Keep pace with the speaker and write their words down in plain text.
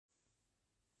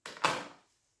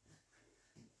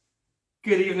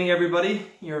Good evening, everybody.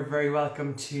 You're very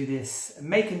welcome to this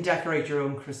Make and Decorate Your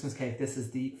Own Christmas Cake. This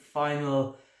is the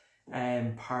final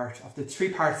part of the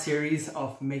three-part series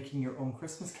of making your own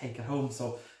Christmas cake at home.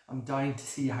 So I'm dying to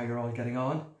see how you're all getting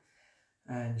on.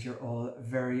 And you're all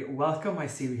very welcome. I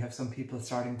see we have some people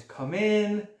starting to come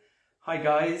in. Hi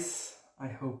guys. I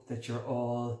hope that you're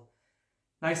all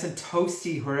nice and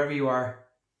toasty wherever you are.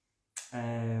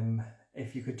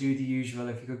 If you could do the usual,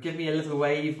 if you could give me a little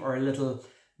wave or a little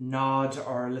nod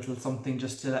or a little something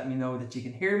just to let me know that you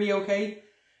can hear me okay,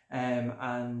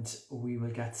 and we will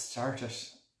get started.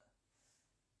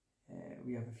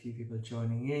 We have a few people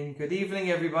joining in. Good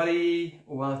evening, everybody.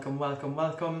 Welcome, welcome,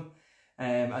 welcome.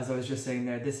 As I was just saying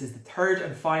there, this is the third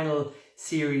and final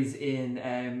series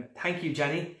in, thank you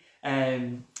Jenny,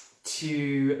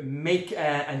 to make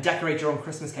and decorate your own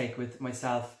Christmas cake with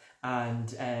myself and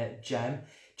Jem.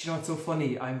 Do you know what's so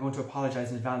funny? I'm going to apologise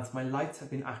in advance. My lights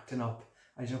have been acting up.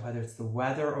 I don't know whether it's the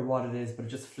weather or what it is, but it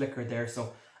just flickered there.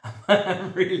 So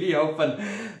I'm really hoping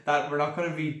that we're not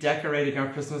going to be decorating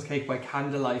our Christmas cake by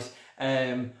candlelight.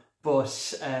 Hey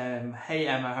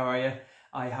Emma, how are you?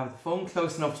 I have the phone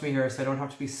close enough to me here so I don't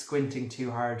have to be squinting too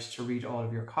hard to read all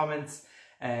of your comments.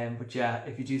 But yeah,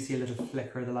 if you do see a little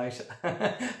flicker of the light,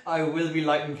 I will be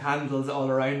lighting candles all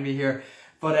around me here.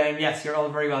 But yes, you're all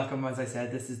very welcome. As I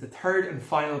said, this is the third and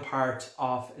final part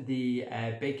of the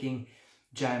baking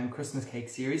Jem Christmas cake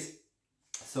series.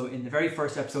 So in the very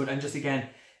first episode, and just again,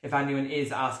 if anyone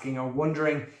is asking or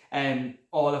wondering,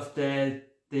 all of the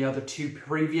other two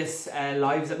previous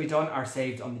lives that we've done are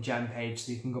saved on the Jem page,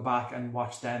 so you can go back and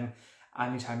watch them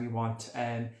anytime you want.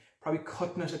 Probably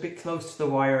cutting it a bit close to the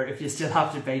wire if you still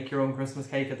have to bake your own Christmas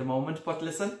cake at the moment, but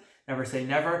listen, never say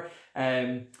never.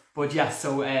 But yeah,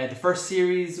 so the first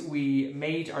series we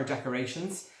made our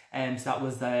decorations, so that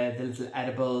was the little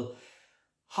edible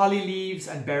holly leaves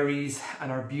and berries and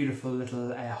our beautiful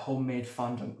little homemade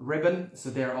fondant ribbon. So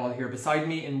they're all here beside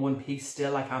me in one piece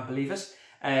still, I can't believe it.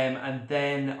 And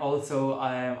then also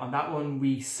on that one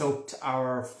we soaked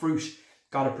our fruit,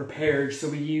 got it prepared. So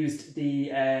we used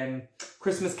the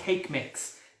Christmas cake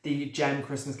mix, the Jem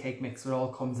Christmas cake mix. It all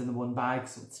comes in the one bag,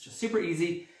 so it's just super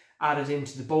easy. Add it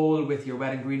into the bowl with your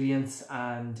wet ingredients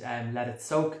and let it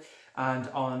soak. And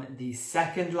on the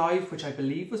second live, which I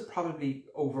believe was probably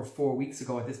over 4 weeks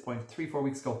ago at this point, 3-4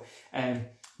 weeks ago,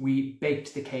 we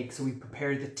baked the cake. So we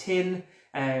prepared the tin,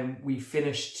 we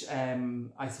finished,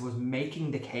 I suppose,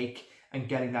 making the cake and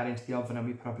getting that into the oven, and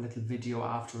we put up a little video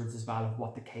afterwards as well of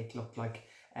what the cake looked like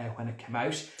when it came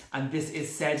out. And this is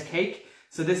said cake.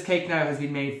 So this cake now has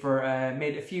been made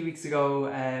made a few weeks ago.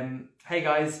 Hey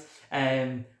guys,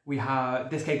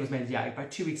 this cake was made, yeah, about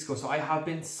 2 weeks ago. So I have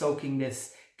been soaking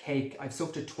this cake. I've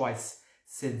soaked it twice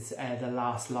since the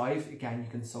last live. Again, you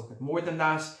can soak it more than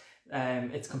that.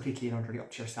 It's completely and utterly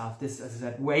up to yourself. This, as I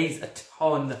said, weighs a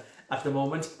ton at the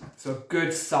moment. So a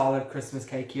good solid Christmas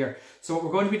cake here. So what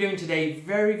we're going to be doing today,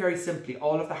 very, very simply,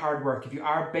 all of the hard work. If you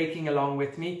are baking along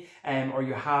with me, or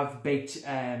you have baked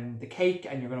the cake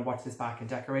and you're going to watch this back and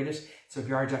decorate it. So if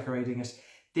you are decorating it,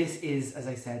 this is, as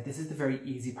I said, this is the very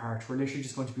easy part. We're literally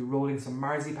just going to be rolling some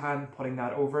marzipan, putting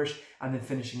that over it, and then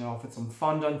finishing it off with some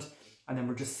fondant. And then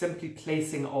we're just simply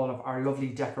placing all of our lovely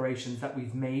decorations that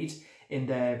we've made in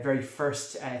the very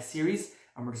first series,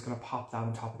 and we're just going to pop that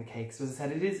on top of the cake. So as I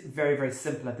said, it is very, very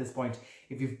simple at this point.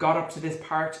 If you've got up to this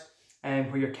part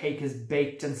where your cake is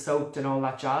baked and soaked and all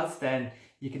that jazz, then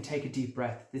you can take a deep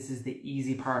breath. This is the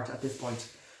easy part at this point.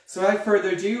 So without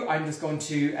further ado, I'm just going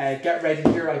to get ready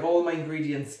here. I have all my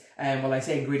ingredients. Well, I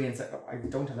say ingredients, I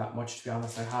don't have that much, to be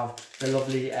honest. I have the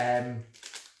lovely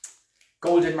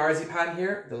golden marzipan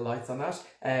here, the lights on that.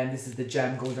 This is the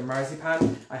Jem golden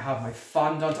marzipan. I have my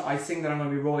fondant icing that I'm going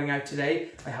to be rolling out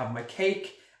today. I have my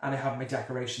cake, and I have my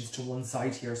decorations to one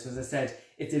side here. So as I said,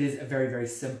 it is a very, very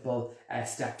simple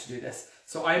step to do this.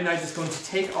 So I am now just going to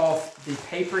take off the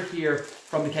paper here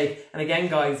from the cake. And again,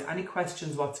 guys, any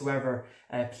questions whatsoever,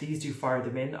 please do fire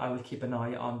them in. I will keep an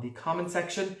eye on the comment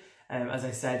section. As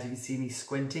I said, if you see me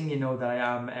squinting, you know that I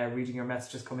am reading your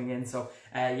messages coming in. So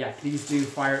yeah, please do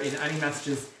fire in any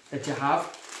messages that you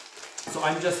have. So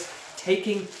I'm just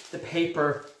taking the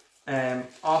paper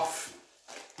off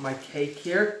my cake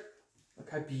here. Look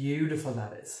how beautiful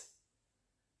that is.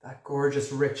 That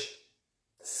gorgeous, rich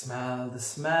smell. The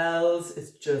smells,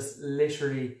 it's just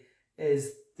literally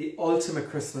is the ultimate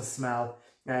Christmas smell.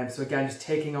 So again, just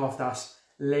taking off that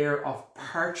layer of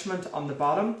parchment on the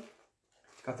bottom.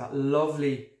 Got that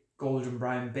lovely golden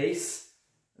brown base.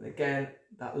 And again,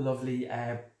 that lovely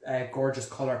gorgeous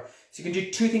colour. So you can do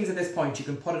two things at this point. You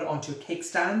can put it onto a cake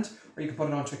stand, or you can put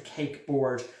it onto a cake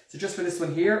board. So just for this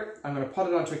one here, I'm going to put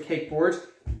it onto a cake board.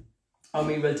 and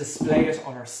we will display it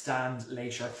on our stand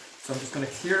later. So I'm just going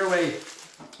to clear away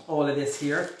all of this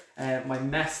here, my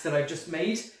mess that I've just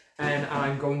made, and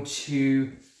I'm going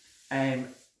to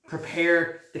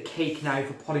prepare the cake now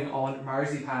for putting on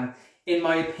marzipan. In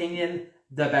my opinion,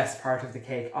 the best part of the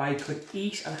cake. I could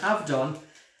eat and have done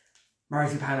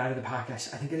marzipan out of the packet.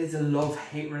 I think it is a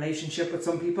love-hate relationship with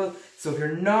some people. So if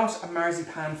you're not a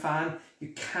marzipan fan,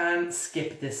 you can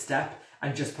skip this step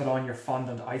and just put on your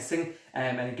fondant icing.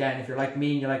 And again, if you're like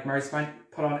me and you like marzipan,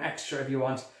 put on extra if you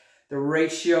want. The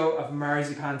ratio of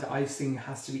marzipan to icing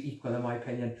has to be equal in my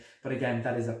opinion. But again,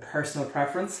 that is a personal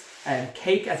preference.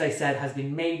 Cake, as I said, has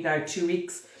been made now 2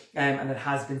 weeks. And it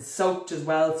has been soaked as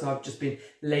well, so I've just been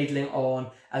ladling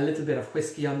on a little bit of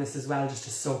whiskey on this as well, just to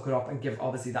soak it up and give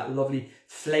obviously that lovely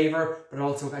flavour, but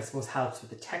also I suppose helps with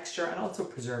the texture and also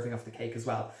preserving of the cake as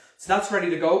well. So that's ready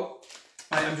to go.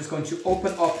 I am just going to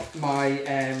open up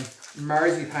my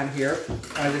marzipan here.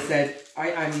 As I said,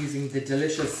 I am using the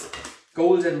delicious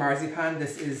golden marzipan.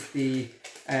 This is the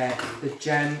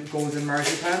gem golden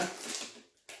marzipan.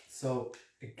 So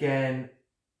again,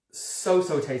 so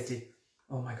tasty.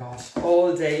 Oh my gosh,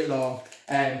 all day long.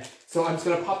 So I'm just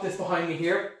going to pop this behind me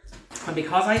here. And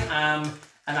because I am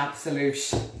an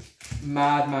absolute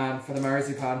madman for the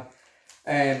marzipan,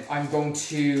 I'm going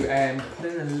to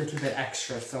put in a little bit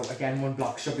extra. So again, 1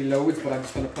 block should be loads, but I'm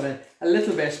just going to put in a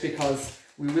little bit because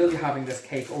we will be having this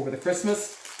cake over the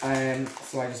Christmas.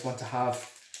 So I just want to have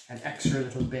an extra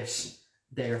little bit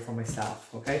there for myself,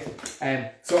 okay?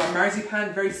 So our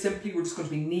marzipan, very simply, we're just going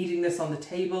to be kneading this on the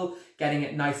table, getting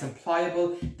it nice and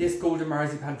pliable. This golden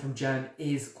marzipan from Gem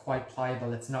is quite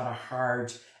pliable. It's not a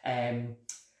hard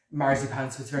marzipan,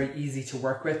 so it's very easy to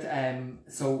work with.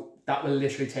 So that will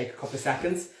literally take a couple of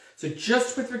seconds. So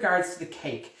just with regards to the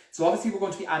cake, so obviously we're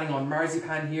going to be adding on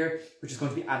marzipan here, which is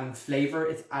going to be adding flavour.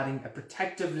 It's adding a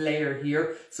protective layer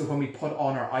here, so when we put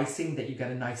on our icing that you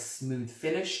get a nice smooth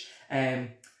finish.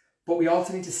 But we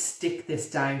also need to stick this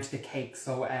down to the cake.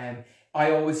 So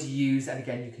I always use, and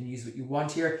again, you can use what you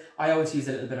want here, I always use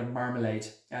a little bit of marmalade.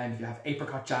 You have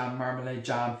apricot jam, marmalade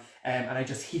jam, and I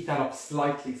just heat that up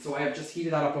slightly. So I have just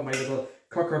heated that up on my little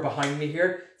cooker behind me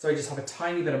here. So I just have a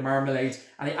tiny bit of marmalade,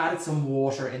 and I added some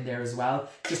water in there as well,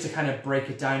 just to kind of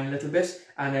break it down a little bit.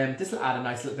 And this will add a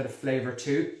nice little bit of flavour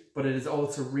too, but it is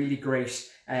also really great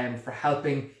for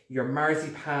helping your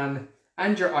marzipan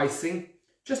and your icing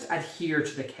just adhere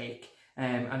to the cake,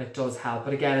 and it does help.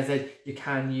 But again, as I said, you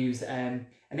can use an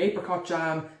apricot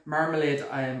jam, marmalade.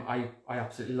 I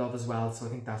absolutely love as well, so I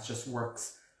think that just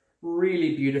works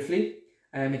really beautifully.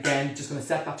 Again, just going to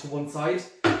set that to one side,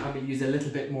 and we use a little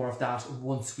bit more of that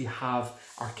once we have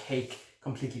our cake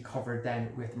completely covered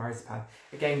then with marzipan.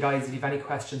 Again, guys, if you have any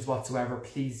questions whatsoever,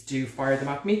 please do fire them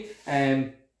at me.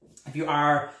 If you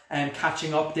are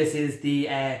catching up, this is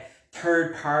the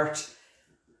third part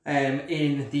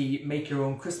in the Make Your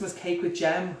Own Christmas Cake with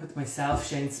Gem with myself,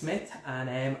 Shane Smith,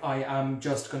 and I am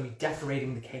just going to be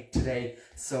decorating the cake today.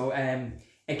 So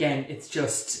again, it's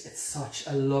such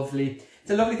a lovely, it's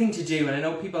a lovely thing to do, and I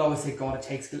know people always say, God, it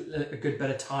takes a good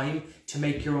bit of time to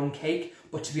make your own cake,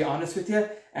 but to be honest with you,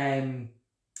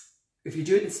 if you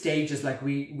do it in stages like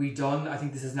we done, I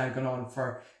think this has now gone on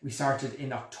for, we started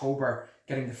in October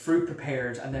getting the fruit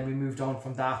prepared, and then we moved on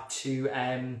from that to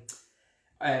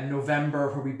November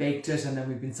where we baked it, and then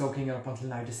we've been soaking it up until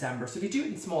now December. So if you do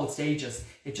it in small stages,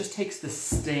 it just takes the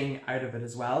sting out of it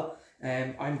as well.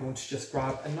 I'm going to just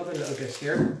grab another little bit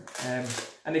here,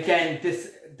 and again,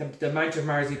 the amount of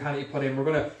marzipan that you put in, we're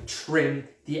going to trim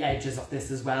the edges of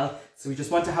this as well. So we just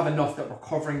want to have enough that we're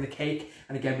covering the cake,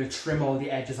 and again, we'll trim all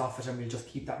the edges off it, and we'll just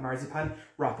keep that marzipan,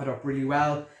 wrap it up really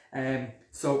well.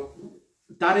 So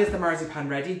that is the marzipan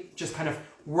ready. Just kind of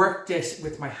worked it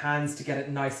with my hands to get it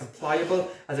nice and pliable.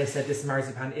 As I said, this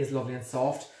marzipan is lovely and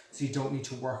soft, so you don't need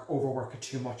to overwork it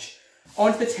too much.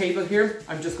 Onto the table here,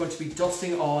 I'm just going to be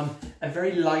dusting on a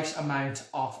very light amount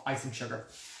of icing sugar.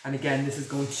 And again, this is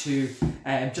going to,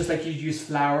 just like you use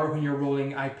flour when you're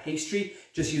rolling out pastry,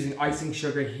 just using icing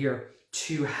sugar here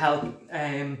to help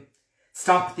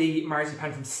stop the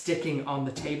marzipan from sticking on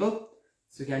the table.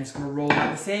 So again, just going to roll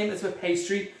that the same as with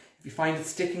pastry. If you find it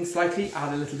sticking slightly,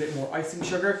 add a little bit more icing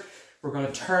sugar. We're going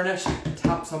to turn it,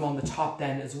 tap some on the top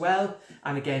then as well,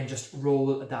 and again, just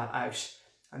roll that out.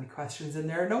 Any questions in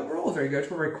there? No, we're all very good.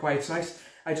 We're very quiet tonight.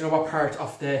 I don't know what part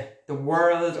of the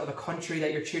world or the country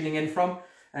that you're tuning in from.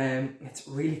 It's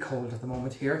really cold at the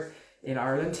moment here in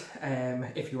Ireland.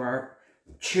 If you are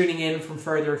tuning in from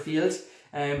further afield,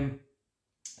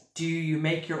 do you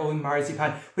make your own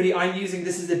marzipan? Really, I'm using,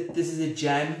 this is a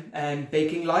Gem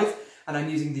baking live, and I'm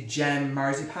using the Gem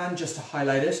marzipan just to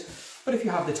highlight it. But if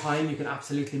you have the time, you can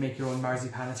absolutely make your own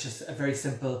marzipan. It's just a very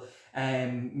simple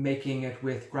making it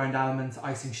with ground almonds,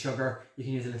 icing sugar. You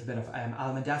can use a little bit of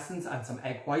almond essence and some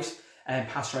egg white,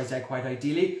 pasteurized egg white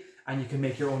ideally, and you can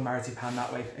make your own marzipan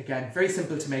that way. Again, very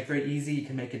simple to make, very easy. You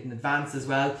can make it in advance as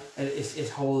well. It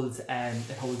holds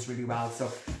really well.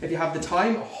 So if you have the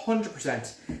time,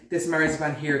 100%, this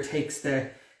marzipan here takes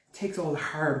all the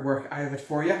hard work out of it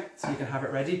for you, so you can have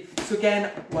it ready. So again,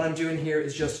 what I'm doing here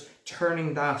is just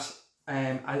turning that,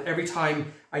 every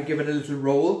time I give it a little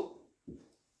roll,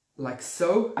 like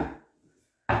so.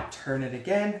 Turn it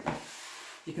again.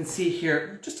 You can see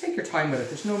here, just take your time with it,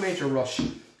 there's no major rush.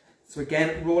 So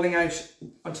again, rolling out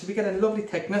until we get a lovely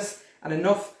thickness and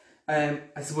enough, I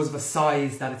suppose, of a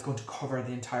size that it's going to cover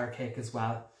the entire cake as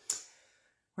well.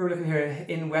 We're looking here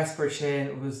in West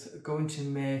Britain, was going to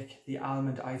make the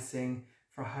almond icing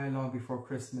for how long before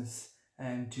Christmas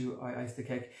do I ice the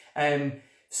cake?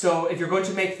 So if you're going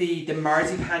to make the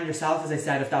marzipan yourself, as I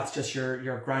said, if that's just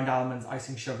your ground almonds,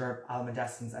 icing sugar, almond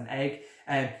essence and egg,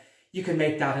 you can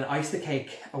make that and ice the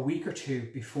cake a week or two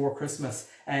before Christmas.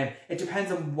 It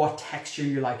depends on what texture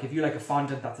you like. If you like a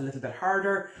fondant that's a little bit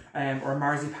harder, or a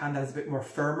marzipan that is a bit more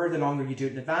firmer, the longer you do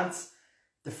it in advance,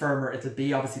 the firmer it'll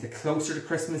be. Obviously, the closer to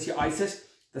Christmas you ice it,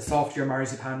 the softer your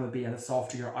marzipan will be and the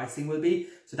softer your icing will be.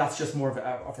 So that's just more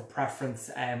of a preference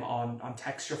on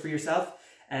texture for yourself.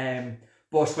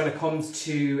 But when it comes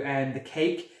to the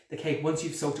cake, once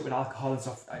you've soaked it with alcohol and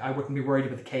stuff, I wouldn't be worried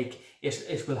about the cake.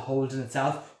 It will hold in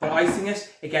itself. But icing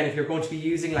it, again, if you're going to be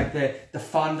using like the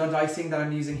fondant icing that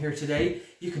I'm using here today,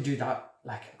 you can do that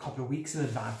like a couple of weeks in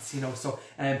advance, you know. So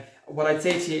what I'd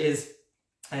say to you is,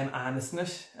 Anne, isn't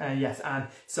it? Yes, Anne.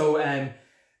 So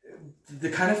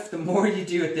the more you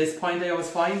do at this point, I always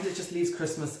find it just leaves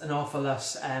Christmas an awful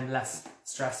lot less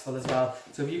stressful as well.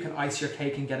 So if you can ice your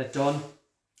cake and get it done,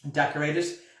 decorate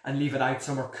it and leave it out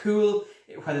somewhere cool,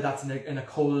 whether that's in a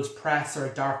cold press or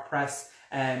a dark press,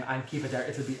 and keep it there,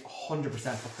 it'll be 100%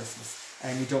 for Christmas.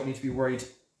 And you don't need to be worried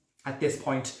at this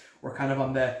point. We're kind of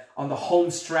on the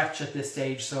home stretch at this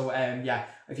stage. So yeah,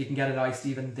 if you can get it iced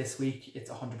even this week, it's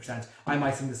 100%. I'm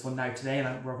icing this one now today,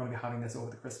 and we're going to be having this over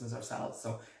the Christmas ourselves.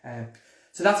 So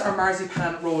so that's our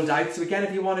marzipan rolled out. So again,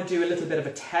 if you want to do a little bit of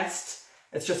a test,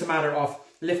 it's just a matter of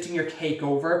lifting your cake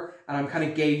over, and I'm kind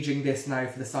of gauging this now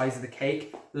for the size of the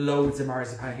cake. Loads of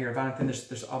marzipan here. If anything,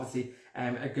 there's obviously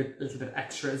a good little bit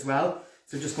extra as well.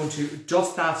 So I'm just going to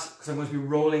dust that, because I'm going to be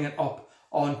rolling it up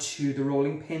onto the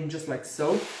rolling pin just like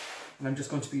so. And I'm just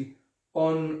going to be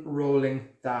unrolling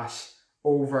that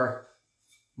over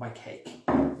my cake.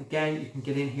 Again, you can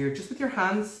get in here just with your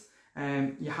hands.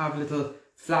 You have little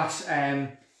flat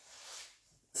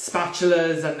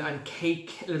spatulas and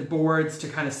cake little boards to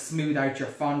kind of smooth out your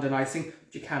fondant icing.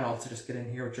 But you can also just get in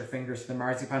here with your fingers for the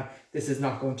marzipan. This is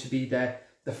not going to be the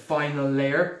final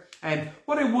layer.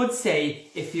 What I would say,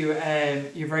 if you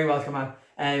you're very welcome,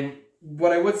 Anne.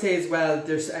 What I would say as well,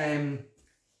 there's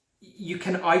you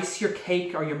can ice your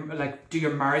cake, or do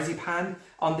your marzipan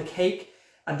on the cake,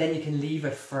 and then you can leave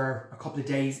it for a couple of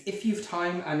days if you've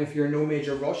time and if you're in no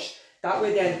major rush. That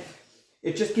way then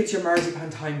it just gives your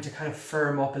marzipan time to kind of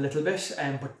firm up a little bit.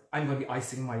 But I'm going to be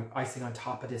icing my icing on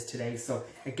top of this today. So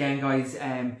again, guys,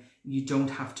 you don't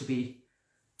have to be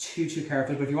too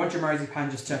careful. But if you want your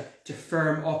marzipan just to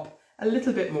firm up a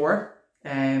little bit more,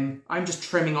 I'm just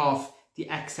trimming off the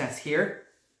excess here,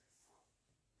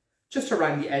 just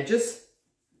around the edges.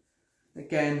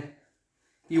 Again,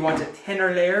 if you want a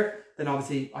thinner layer, then I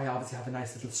obviously have a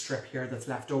nice little strip here that's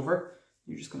left over.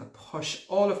 You're just going to push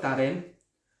all of that in,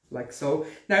 like so.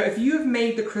 Now, if you have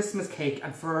made the Christmas cake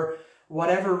and for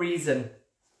whatever reason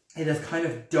it has kind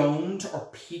of domed or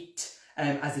peaked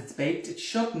as it's baked, it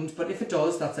shouldn't, but if it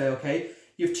does, that's okay.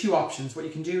 You have two options. What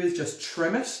you can do is just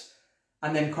trim it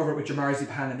and then cover it with your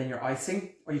marzipan and then your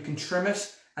icing, or you can trim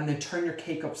it and then turn your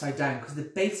cake upside down, because the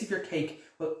base of your cake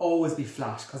will always be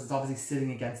flat because it's obviously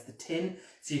sitting against the tin.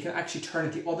 So you can actually turn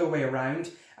it the other way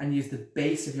around and use the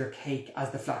base of your cake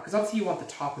as the flat, because obviously you want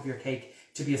the top of your cake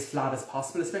to be as flat as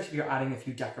possible, especially if you're adding a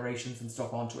few decorations and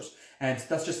stuff onto it. And so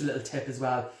that's just a little tip as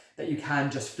well, that you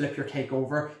can just flip your cake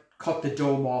over, cut the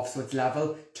dome off so it's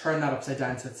level, turn that upside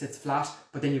down so it sits flat,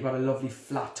 but then you've got a lovely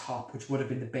flat top, which would have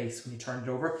been the base when you turned it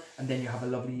over, and then you have a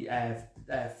lovely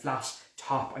flat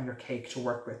top on your cake to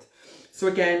work with. So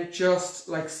again, just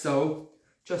like so,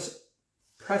 just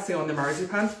pressing on the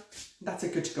marzipan, that's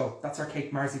it, good to go. That's our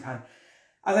cake marzipan.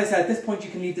 As I said, at this point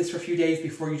you can leave this for a few days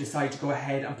before you decide to go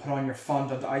ahead and put on your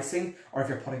fondant icing, or if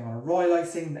you're putting on a royal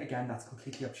icing, again, that's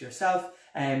completely up to yourself.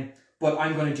 But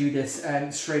I'm going to do this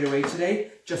straight away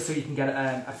today, just so you can get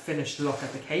a finished look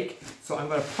at the cake. So I'm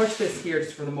going to push this here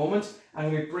just for the moment,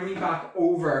 and we're bringing back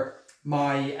over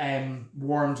my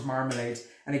warmed marmalade.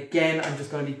 And again, I'm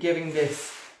just going to be giving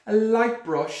this a light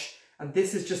brush, and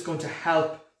this is just going to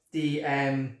help the,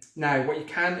 now what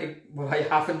I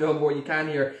haven't done, but what you can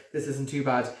here, this isn't too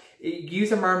bad.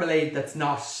 Use a marmalade that's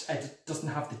not, doesn't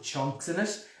have the chunks in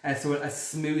it, so a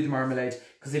smooth marmalade,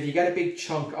 because if you get a big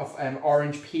chunk of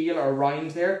orange peel or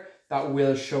rind there, that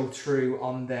will show through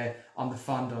on the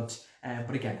fondant.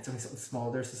 But again, it's only something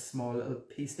small. There's a small little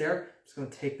piece there. I'm just going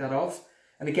to take that off.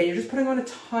 And again, you're just putting on a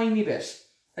tiny bit,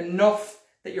 enough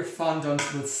that your fondant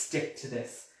will stick to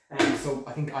this. So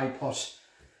I think I put,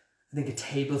 a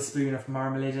tablespoon of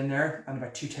marmalade in there and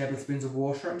about 2 tablespoons of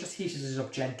water, and just heated it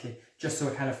up gently, just so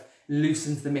it kind of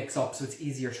loosens the mix up so it's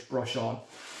easier to brush on.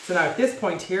 So now at this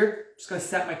point here, I'm just going to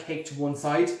set my cake to one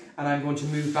side, and I'm going to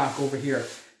move back over here.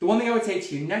 The one thing I would say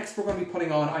to you, next we're going to be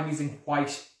putting on, I'm using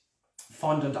white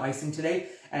fondant icing today.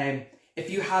 If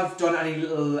you have done any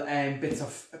little bits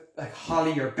of like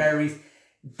holly or berries,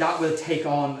 that will take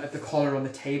on the colour on the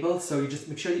table. So you just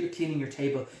make sure that you're cleaning your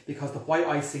table, because the white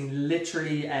icing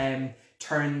literally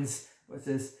turns, what's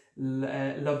this,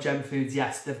 Love Gem Foods,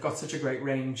 yes, they've got such a great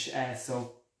range.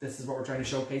 So this is what we're trying to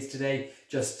showcase today,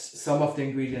 just some of the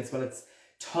ingredients. Well, it's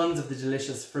tons of the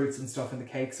delicious fruits and stuff in the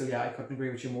cake, so yeah, I couldn't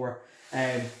agree with you more.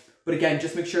 But again,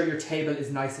 just make sure your table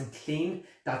is nice and clean,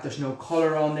 that there's no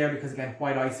colour on there, because again,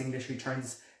 white icing literally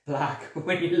turns black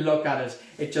when you look at it.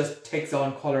 It just takes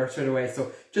on colour straight away.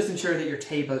 So just ensure that your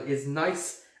table is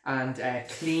nice and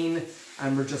clean.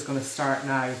 And we're just going to start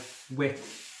now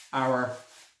with our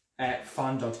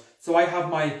fondant. So I have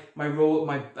my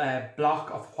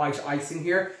block of white icing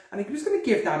here, and I'm just going to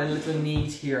give that a little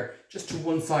knead here, just to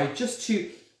one side, just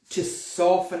to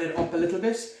soften it up a little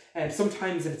bit. And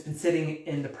sometimes if it's been sitting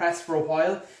in the press for a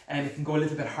while, it can go a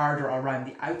little bit harder around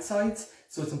the outsides.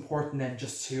 So it's important then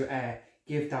just to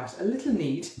give that a little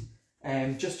knead,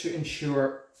 just to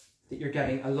ensure that you're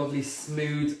getting a lovely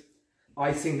smooth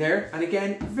icing there. And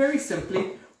again, very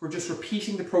simply, we're just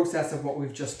repeating the process of what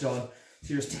we've just done.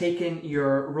 So you're just taking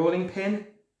your rolling pin,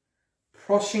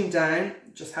 pushing down,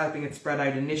 just helping it spread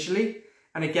out initially.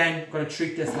 And again, I'm going to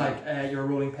treat this like your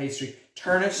rolling pastry.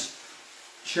 Turn it,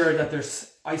 ensure that there's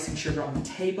icing sugar on the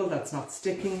table, that's not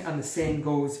sticking, and the same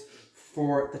goes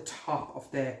for the top of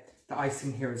the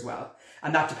icing here as well.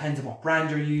 And that depends on what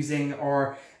brand you're using,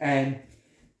 or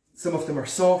some of them are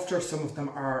softer, some of them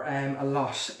are a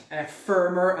lot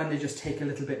firmer, and they just take a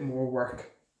little bit more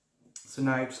work. So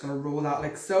now I'm just going to roll that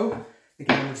like so.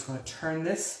 Again, we're just going to turn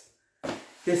this.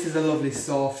 This is a lovely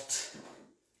soft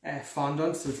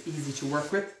fondant, so it's easy to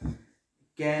work with.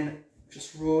 Again,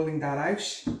 just rolling that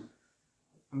out.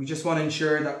 And we just want to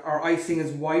ensure that our icing is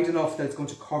wide enough that it's going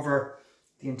to cover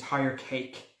the entire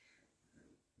cake.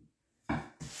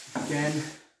 Again,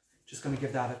 just going to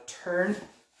give that a turn,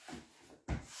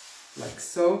 like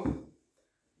so.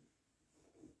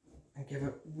 And give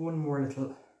it one more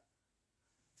little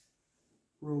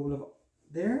roll of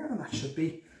there, and that should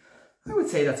be, I would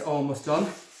say that's almost done.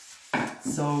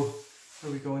 So, where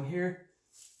are we going here?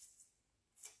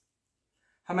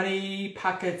 How many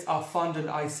packets of fondant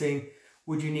icing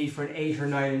would you need for an 8 or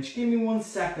 9 inch? Give me 1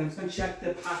 second. I'm just going to check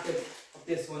the packet of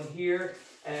this one here.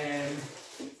 As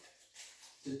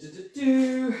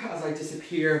I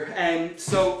disappear.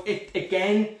 So it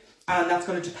again, and that's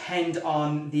going to depend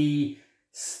on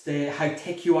how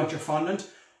thick you want your fondant,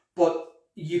 but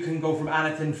you can go from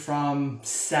anything from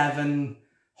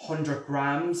 700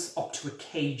 grams up to a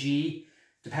kg,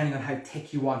 depending on how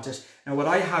thick you want it. Now what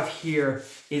I have here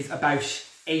is about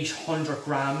 800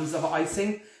 grams of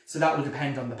icing. So that will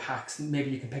depend on the packs.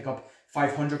 Maybe you can pick up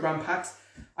 500 gram packs.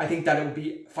 I think that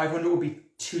 500 would be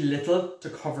too little to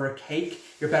cover a cake.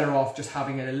 You're better off just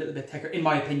having it a little bit thicker, in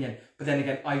my opinion. But then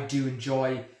again, I do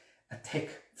enjoy a thick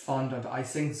fondant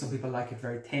icing. Some people like it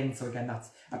very thin. So again, that's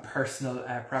a personal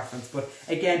preference. But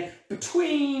again,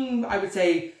 between, I would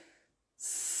say,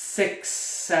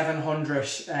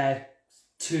 600-700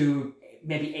 to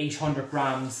maybe 800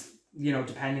 grams, you know,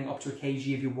 depending up to a kg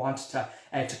if you want to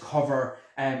cover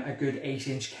a good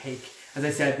 8-inch cake. As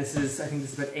I said, I think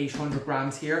this is about 800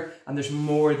 grams here, and there's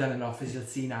more than enough, as you'll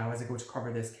see now as I go to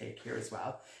cover this cake here as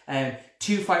well.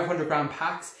 2 500 gram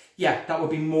packs, yeah, that would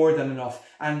be more than enough,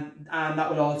 and that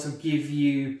will also give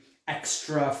you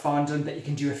extra fondant that you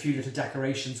can do a few little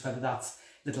decorations, whether that's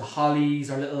little hollies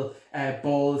or little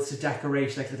balls to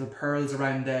decorate, like little pearls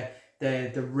around the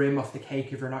rim of the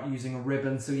cake if you're not using a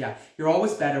ribbon. So yeah, you're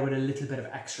always better with a little bit of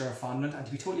extra fondant, and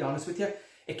to be totally honest with you,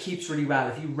 it keeps really well.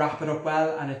 If you wrap it up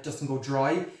well and it doesn't go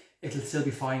dry, it'll still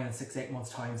be fine in 6-8 months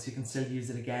time, so you can still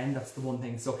use it again. That's the one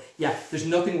thing. So yeah, there's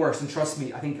nothing worse, and trust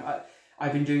me, I think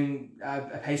I've been doing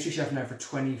a pastry chef now for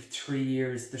 23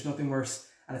 years. There's nothing worse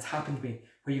and it's happened to me,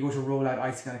 where you go to roll out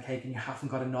icing on a cake and you haven't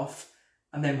got enough,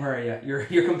 and then where are you?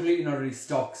 You're completely and utterly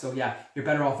stuck. So yeah, you're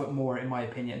better off with more, in my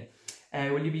opinion.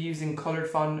 Will you be using coloured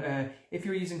fondant? If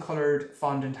you're using coloured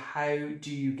fondant, how do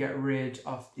you get rid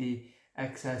of the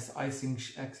excess icing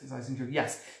sugar?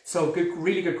 Yes, so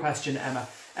really good question, Emma.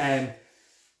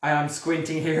 I am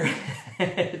squinting here.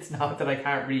 It's not that I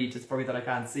can't read, it's probably that I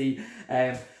can't see.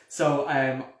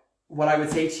 What I would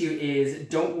say to you is,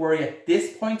 don't worry at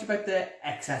this point about the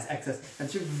excess.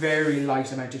 That's a very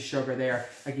light amount of sugar there.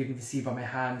 Like you can see by my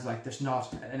hands, like there's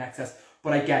not an excess.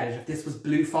 But I get it. If this was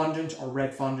blue fondant or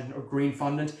red fondant or green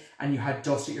fondant and you had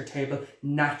dust at your table,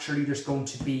 naturally there's going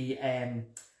to be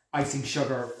icing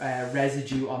sugar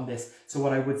residue on this. So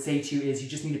what I would say to you is you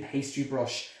just need a pastry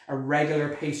brush, a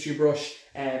regular pastry brush,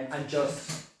 and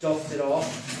just dust it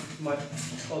off. My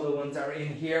other ones are in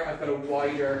here. I've got a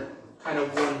wider kind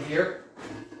of one here.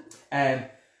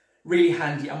 Really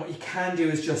handy. And what you can do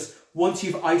is just, once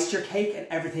you've iced your cake and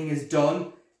everything is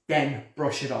done, then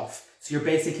brush it off. So you're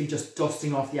basically just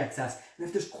dusting off the excess. And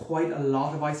if there's quite a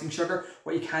lot of icing sugar,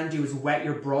 what you can do is wet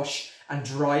your brush and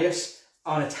dry it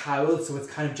on a towel, so it's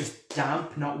kind of just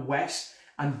damp, not wet,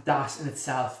 and that in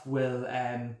itself will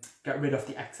get rid of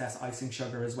the excess icing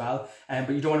sugar as well. But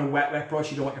you don't want a wet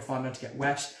brush, you don't want your fondant to get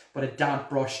wet, but a damp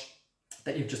brush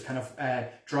that you've just kind of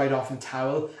dried off in a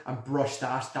towel and brush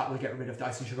that will get rid of the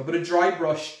icing sugar. But a dry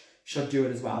brush should do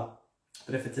it as well.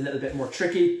 But if it's a little bit more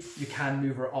tricky, you can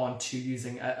move her on to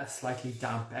using a slightly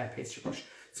damp pastry brush.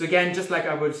 So again, just like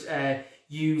I would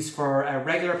use for a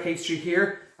regular pastry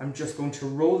here, I'm just going to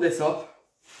roll this up,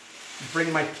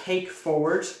 bring my cake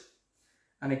forward,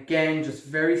 and again, just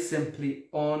very simply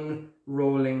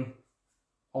unrolling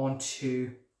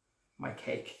onto my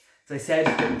cake. As I said,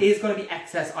 there is going to be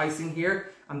excess icing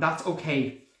here, and that's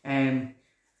okay.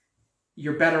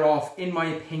 You're better off, in my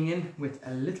opinion, with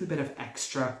a little bit of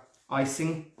extra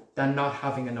icing than not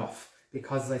having enough,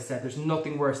 because as I said, there's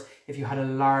nothing worse if you had a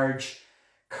large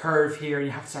curve here and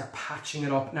you have to start patching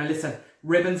it up. Now listen,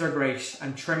 ribbons are great,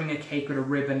 and trimming a cake with a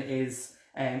ribbon is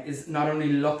not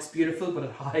only looks beautiful, but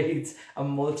it hides a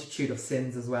multitude of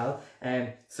sins as well.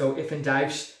 So if in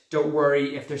doubt, don't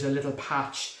worry if there's a little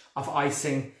patch of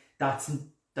icing that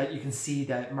you can see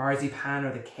the marzipan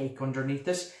or the cake underneath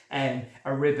it.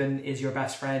 A ribbon is your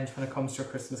best friend when it comes to a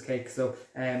Christmas cake, so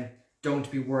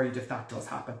don't be worried if that does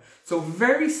happen. So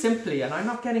very simply, and I'm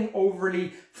not getting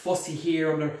overly fussy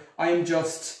here, I'm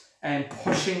just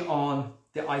pushing on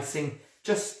the icing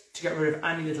just to get rid of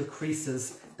any little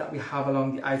creases that we have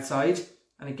along the outside.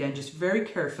 And again, just very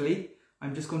carefully,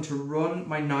 I'm just going to run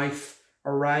my knife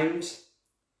around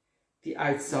the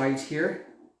outside here,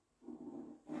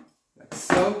 like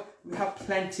so. We have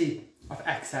plenty of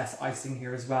excess icing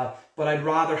here as well, but I'd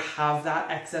rather have that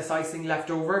excess icing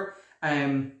left over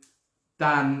than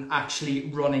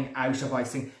actually running out of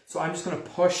icing. So I'm just going to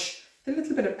push the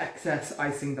little bit of excess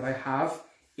icing that I have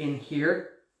in here,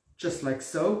 just like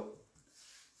so.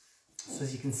 So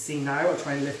as you can see now, I'll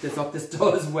try and lift this up. This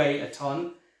does weigh a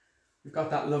ton. We've got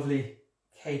that lovely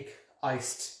cake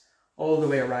iced all the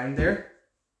way around there.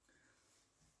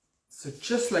 So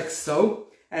just like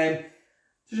so. There's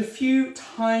a few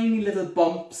tiny little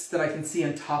bumps that I can see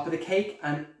on top of the cake,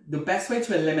 and the best way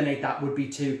to eliminate that would be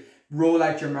to roll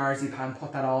out your marzipan,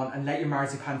 put that on, and let your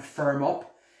marzipan firm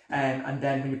up. And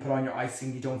then when you put on your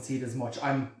icing, you don't see it as much.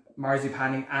 I'm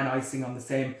marzipaning and icing on the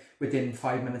same within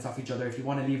 5 minutes of each other. If you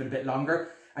want to leave it a bit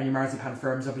longer and your marzipan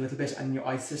firms up a little bit and you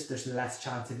ice it, there's less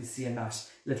chance of you seeing that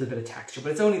little bit of texture.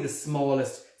 But it's only the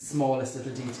smallest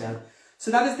little detail. So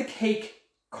that is the cake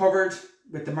covered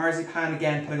with the marzipan,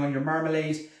 again putting on your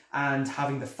marmalade and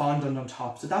having the fondant on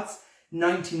top. So that's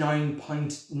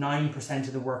 99.9%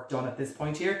 of the work done at this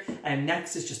point here. And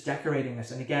next is just decorating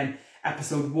it. And again,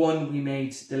 episode 1 we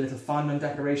made the little fondant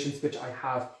decorations, which I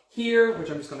have here, which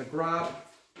I'm just going to grab.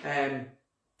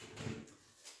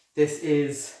 This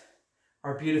is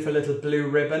our beautiful little blue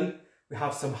ribbon. We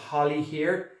have some holly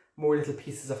here, more little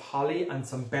pieces of holly and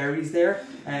some berries there.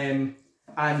 And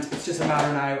it's just a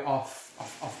matter now of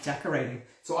decorating.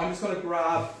 So I'm just going to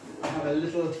grab, I have a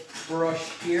little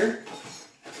brush here.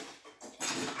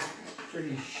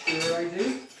 Pretty sure I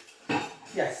do.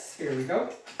 Yes, here we go.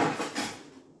 And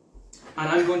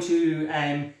I'm going to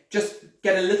just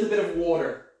get a little bit of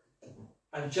water.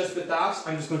 And just with that,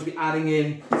 I'm just going to be adding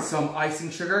in some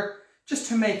icing sugar just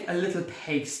to make a little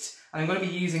paste. And I'm going to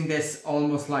be using this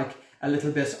almost like a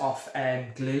little bit of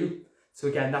glue. So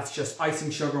again, that's just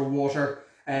icing sugar, water.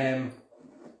 I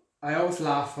always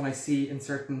laugh when I see in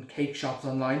certain cake shops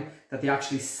online that they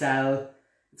actually sell,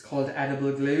 it's called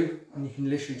edible glue, and you can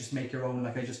literally just make your own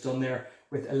like I just done there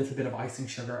with a little bit of icing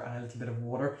sugar and a little bit of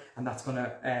water, and that's going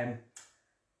to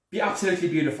be absolutely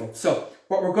beautiful. So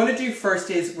what we're going to do first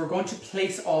is we're going to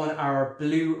place on our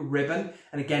blue ribbon.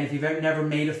 And again, if you've never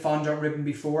made a fondant ribbon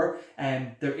before,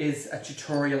 there is a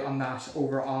tutorial on that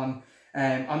over on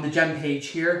the gem page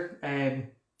here. And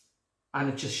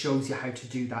it just shows you how to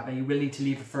do that. Now you will need to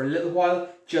leave it for a little while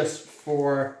just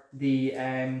for the,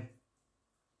 I'm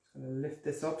going to lift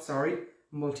this up, sorry,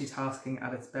 multitasking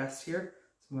at its best here.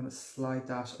 So I'm going to slide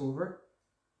that over.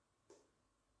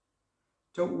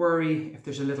 Don't worry if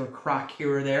there's a little crack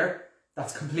here or there,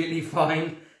 that's completely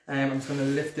fine. I'm just going to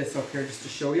lift this up here just to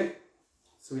show you.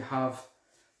 So we have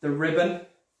the ribbon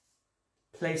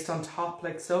placed on top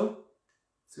like so.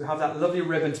 So we have that lovely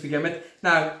ribbon to begin with.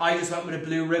 Now I just went with a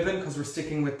blue ribbon because we're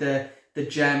sticking with the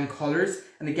gem colours.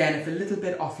 And again, if a little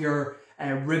bit of your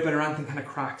ribbon or anything kind of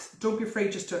cracks, don't be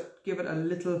afraid just to give it a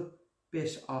little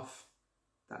bit of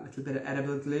that little bit of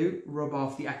edible glue, rub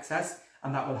off the excess,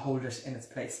 and that will hold it in its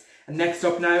place. And next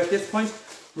up now at this point,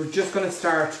 we're just going to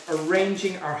start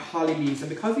arranging our holly leaves. And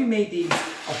because we made these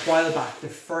a while back, they're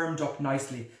firmed up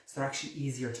nicely, so they're actually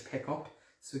easier to pick up.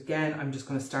 So again, I'm just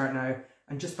going to start now,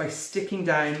 and just by sticking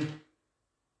down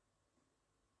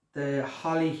the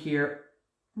holly here,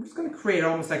 I'm just going to create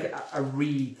almost like a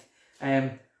wreath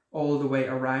all the way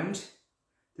around.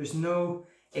 There's no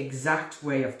exact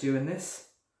way of doing this,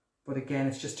 but again,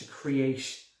 it's just to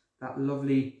create that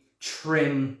lovely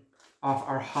trim of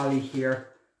our holly here,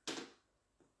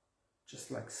 just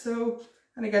like so.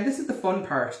 And again, this is the fun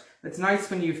part. It's nice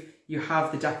when you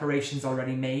have the decorations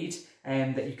already made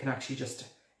and that you can actually just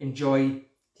enjoy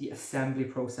the assembly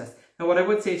process. Now what I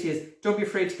would say to you is, don't be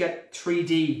afraid to get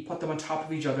 3D, put them on top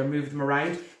of each other, move them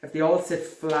around. If they all sit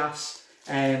flat,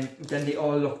 then they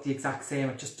all look the exact same.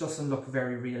 It just doesn't look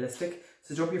very realistic.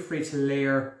 So don't be afraid to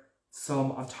layer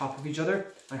some on top of each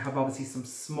other. I have obviously some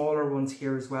smaller ones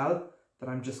here as well that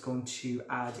I'm just going to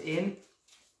add in.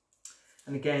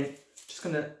 And again, just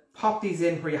going to pop these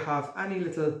in where you have a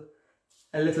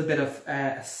little bit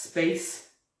of space,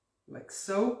 like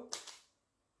so.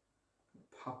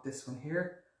 Pop this one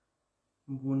here,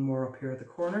 and one more up here at the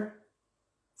corner.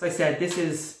 As I said, this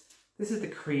is the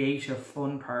creative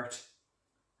fun part.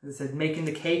 As I said, making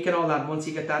the cake and all that, once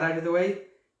you get that out of the way,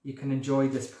 you can enjoy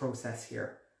this process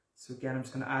here. So again, I'm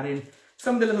just going to add in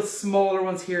some of the little smaller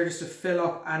ones here just to fill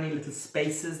up any little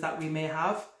spaces that we may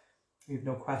have. We have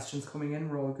no questions coming in,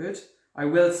 we're all good. I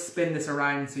will spin this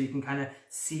around so you can kind of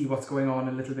see what's going on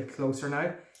a little bit closer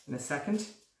now in a second.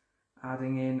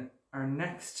 Adding in our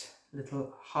next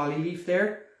little holly leaf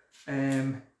there.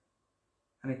 And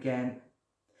again,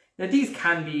 now these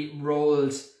can be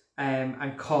rolled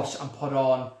and cut and put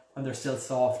on when they're still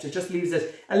soft. It just leaves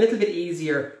it a little bit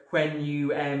easier when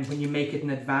you make it in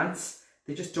advance.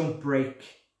 They just don't break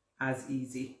as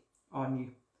easy on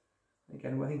you.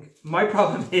 Again, I think my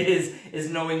problem is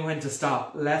knowing when to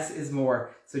stop. Less is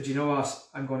more. So do you know what?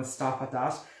 I'm going to stop at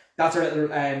that. That's our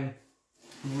little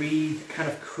wreath kind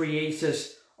of created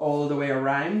all the way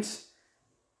around.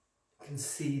 You can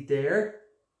see there.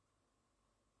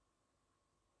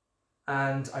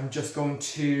 And I'm just going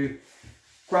to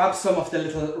grab some of the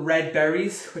little red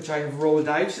berries, which I have rolled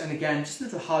out. And again, just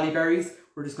little holly berries.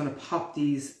 We're just going to pop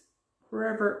these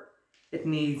wherever it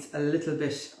needs a little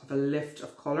bit of a lift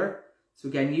of colour. So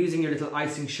again, using your little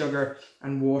icing sugar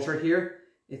and water here,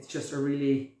 it's just a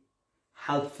really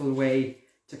helpful way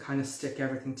to kind of stick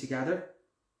everything together.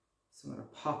 So I'm going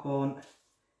to pop on a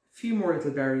few more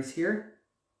little berries here,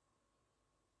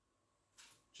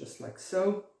 just like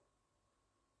so.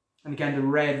 And again, the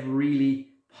red really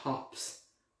pops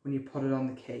when you put it on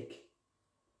the cake.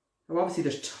 Now obviously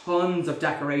there's tons of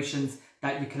decorations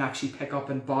that you can actually pick up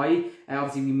and buy.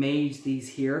 Obviously we made these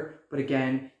here, but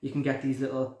again, you can get these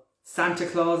little Santa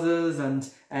Clauses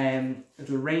and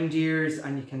little reindeers,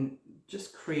 and you can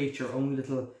just create your own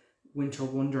little winter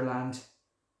wonderland.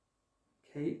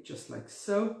 Okay, just like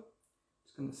so.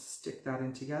 Just going to stick that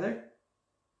in together.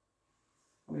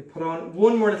 And we put on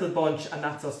one more little bunch, and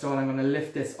that's us done. I'm going to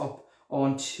lift this up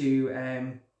onto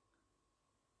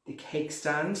the cake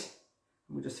stand.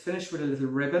 And we just finish with a little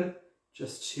ribbon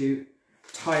just to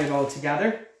tie it all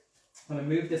together. I'm going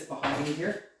to move this behind me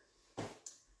here.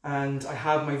 And I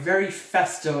have my very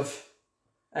festive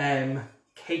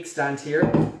cake stand here.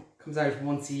 Comes out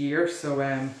once a year, so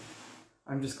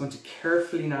I'm just going to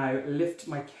carefully now lift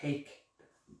my cake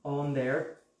on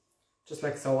there, just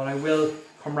like so, and I will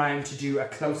come round to do a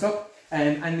close-up.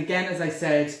 And again, as I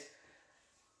said,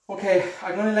 okay,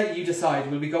 I'm going to let you decide.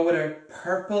 Will we go with a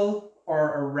purple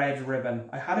or a red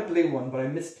ribbon? I had a blue one, but I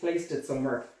misplaced it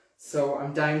somewhere, so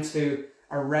I'm down to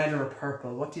a red or a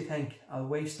purple. What do you think? I'll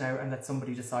wait now and let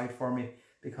somebody decide for me.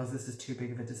 because this is too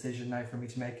big of a decision now for me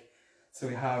to make. So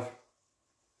we have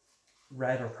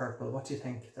red or purple. What do you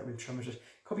think that we'll trim it?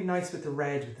 Could be nice with the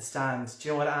red with the stand. Do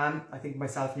you know what, Anne? I think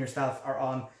myself and yourself are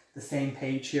on the same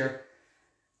page here.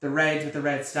 The red with the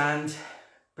red stand.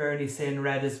 Bernie's saying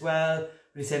red as well.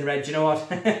 Bernie's saying red. Do you know what?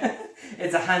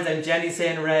 It's a hands down. Jenny's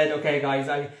saying red. Okay, guys,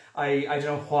 I don't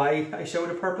know why I showed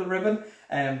a purple ribbon.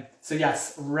 So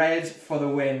yes, red for the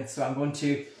win. So I'm going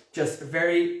to just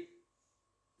very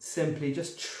simply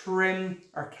just trim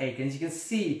our cake. And as you can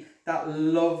see, that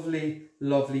lovely,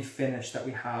 lovely finish that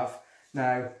we have.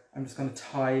 Now, I'm just going to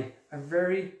tie a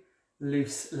very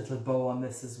loose little bow on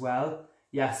this as well.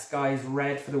 Yes, guys,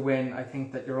 red for the win. I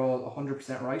think that you're all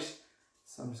 100% right.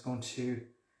 So I'm just going to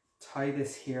tie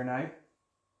this here now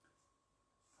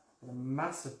with a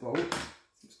massive bow. So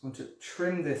I'm just going to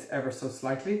trim this ever so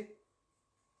slightly.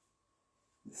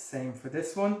 The same for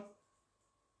this one.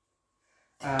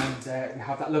 And we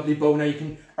have that lovely bow. Now you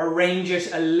can arrange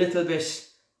it a little bit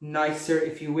nicer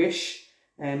if you wish.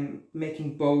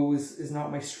 Making bows is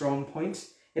not my strong point.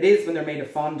 It is when they're made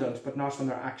of fondant, but not when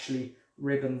they're actually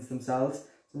ribbons themselves. So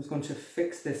I'm just going to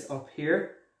fix this up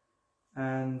here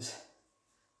and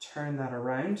turn that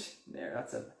around. There,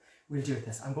 that's it. We'll do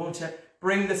this. I'm going to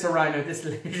bring this around. Now this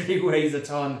literally weighs a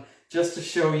ton, just to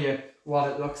show you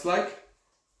what it looks like.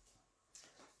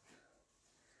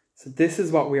 So this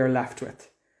is what we are left with.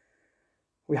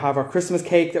 We have our Christmas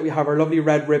cake, that we have our lovely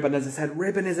red ribbon. As I said,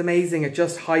 ribbon is amazing. It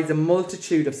just hides a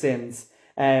multitude of sins.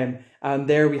 And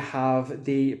there we have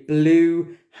the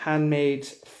blue handmade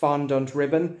fondant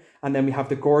ribbon. And then we have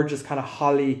the gorgeous kind of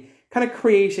holly, kind of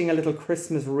creating a little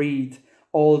Christmas wreath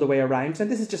all the way around.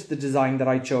 And this is just the design that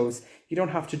I chose. You don't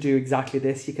have to do exactly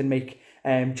this. You can make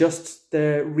just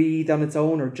the wreath on its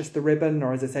own, or just the ribbon,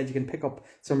 or as I said, you can pick up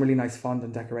some really nice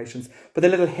fondant decorations. But the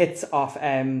little hits of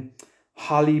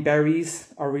holly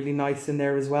berries are really nice in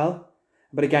there as well.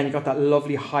 But again, you got that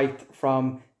lovely height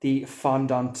from the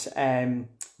fondant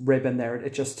ribbon there.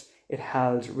 It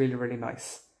held really, really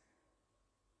nice.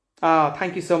 Ah,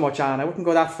 thank you so much, Anne. I wouldn't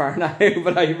go that far now,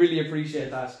 but I really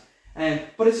appreciate that.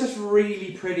 But it's just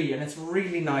really pretty and it's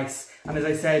really nice. And as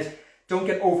I said, don't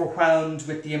get overwhelmed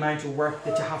with the amount of work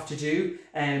that you have to do.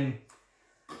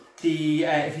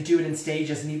 If you do it in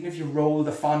stages, and even if you roll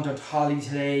the fondant holly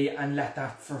today and let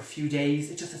that for a few days,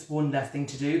 it's just one less thing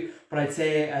to do. But I'd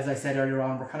say, as I said earlier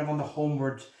on, we're kind of on the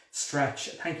homeward stretch.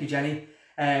 Thank you, Jenny.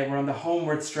 We're on the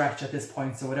homeward stretch at this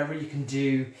point, so whatever you can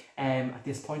do at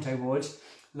this point, I would.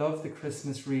 Love the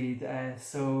Christmas wreath,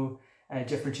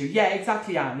 different too. Yeah,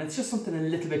 exactly, Anne. It's just something a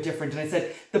little bit different. And I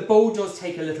said, the bow does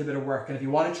take a little bit of work, and if you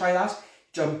want to try that,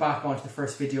 jump back onto the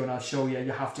first video and I'll show you.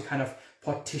 You have to kind of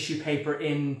put tissue paper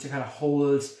in to kind of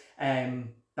hold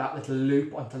that little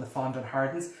loop until the fondant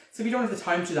hardens. So if you don't have the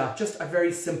time to do that, just a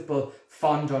very simple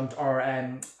fondant or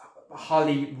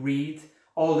holly wreath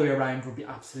all the way around would be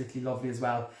absolutely lovely as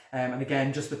well. And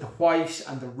again, just with the white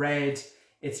and the red,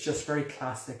 it's just very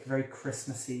classic, very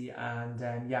Christmassy,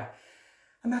 and yeah.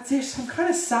 And that's it. I'm kind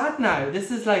of sad now.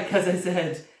 This is like, as I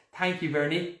said, thank you,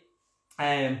 Bernie.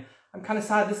 I'm kind of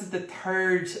sad. This is the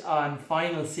third and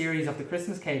final series of the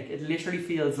Christmas cake. It literally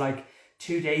feels like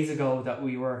 2 days ago that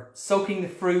we were soaking the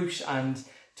fruit and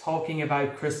talking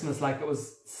about Christmas like it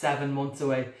was 7 months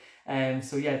away.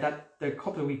 So yeah, the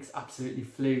couple of weeks absolutely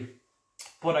flew.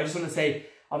 But I just want to say,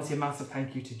 obviously, a massive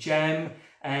thank you to Jem,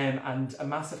 and a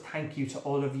massive thank you to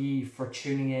all of you for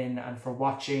tuning in and for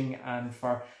watching and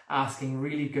for asking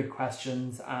really good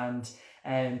questions.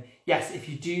 And yes, if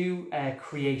you do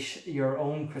create your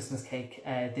own Christmas cake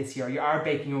this year, you are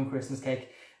baking your own Christmas cake,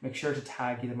 make sure to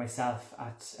tag either myself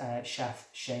at Chef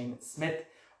Shane Smith,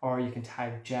 or you can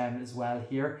tag Jem as well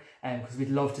here, because we'd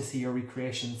love to see your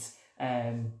recreations.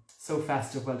 So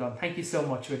festive, well done. Thank you so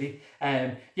much, Woody.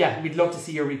 Yeah, we'd love to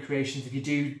see your recreations. If you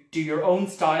do your own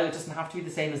style, it doesn't have to be the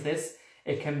same as this.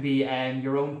 It can be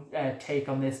your own take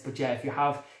on this. But yeah, if you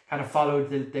have kind of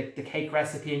followed the cake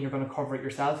recipe and you're going to cover it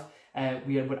yourself,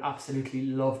 we would absolutely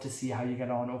love to see how you get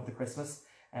on over the Christmas.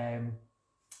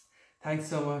 Thanks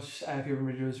so much. If you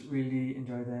remember videos, really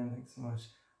enjoy them. Thanks so much.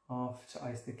 Off to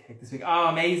ice the cake this week. Oh,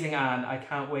 amazing, Anne. I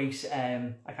can't wait.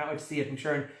 I can't wait to see it. I'm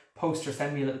sure post or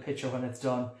send me a little picture when it's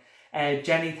done.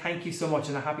 Jenny, thank you so much,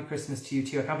 and a happy Christmas to you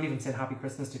too. I can't believe I'm saying happy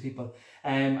Christmas to people.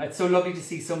 It's so lovely to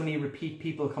see so many repeat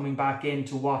people coming back in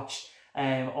to watch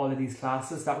all of these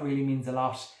classes. That really means a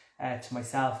lot to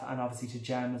myself and obviously to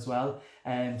Jem as well.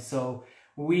 So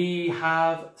we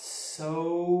have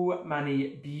so many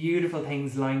beautiful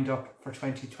things lined up for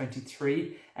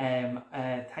 2023.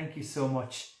 Thank you so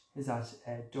much. Is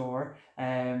that door?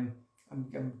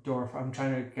 I'm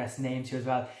trying to guess names here as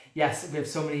well. Yes, we have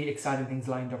so many exciting things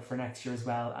lined up for next year as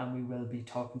well, and we will be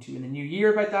talking to you in the new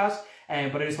year about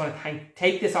that. But I just want to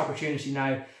take this opportunity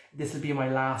now. This will be my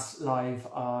last live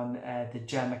on the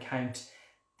Gem account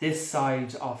this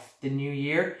side of the new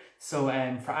year. So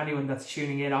for anyone that's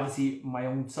tuning in, obviously my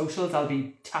own socials, I'll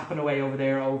be tapping away over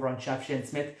there over on Chef Shane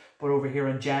Smith, but over here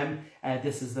on Gem,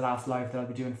 this is the last live that I'll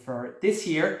be doing for this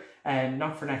year,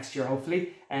 not for next year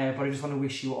hopefully, but I just want to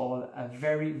wish you all a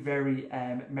very, very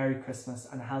Merry Christmas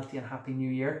and a healthy and happy New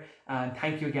Year. And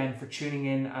thank you again for tuning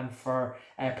in and for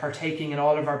partaking in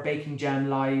all of our Baking Gem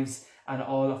lives and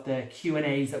all of the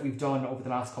Q&As that we've done over the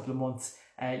last couple of months.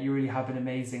 You really have been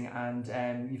amazing,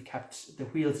 and you've kept the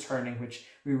wheels turning, which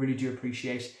we really do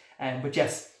appreciate. But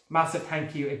yes, massive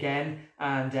thank you again,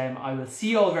 and I will see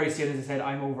you all very soon. As I said,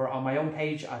 I'm over on my own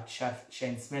page at Chef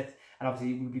Shane Smith, and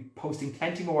obviously we'll be posting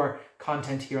plenty more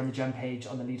content here on the Gem page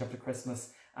on the lead up to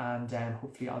Christmas, and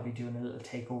hopefully I'll be doing a little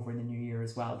takeover in the new year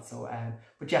as well. So,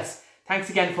 but yes,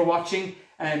 thanks again for watching,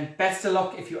 and best of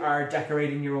luck if you are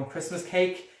decorating your own Christmas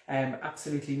cake.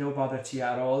 Absolutely no bother to you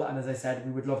at all, and as I said,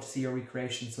 we would love to see your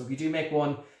recreation. So if you do make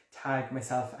one, tag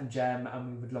myself and Gem, and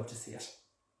we would love to see it.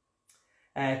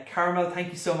 Carmel,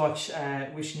 thank you so much.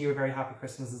 Wishing you a very happy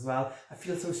Christmas as well. I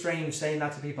feel so strange saying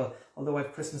that to people, although I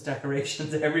have Christmas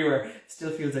decorations everywhere. It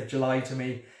still feels like July to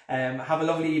me. Have a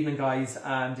lovely evening, guys,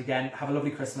 and again, have a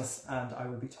lovely Christmas, and I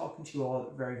will be talking to you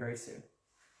all very, very soon.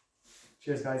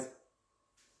 Cheers, guys.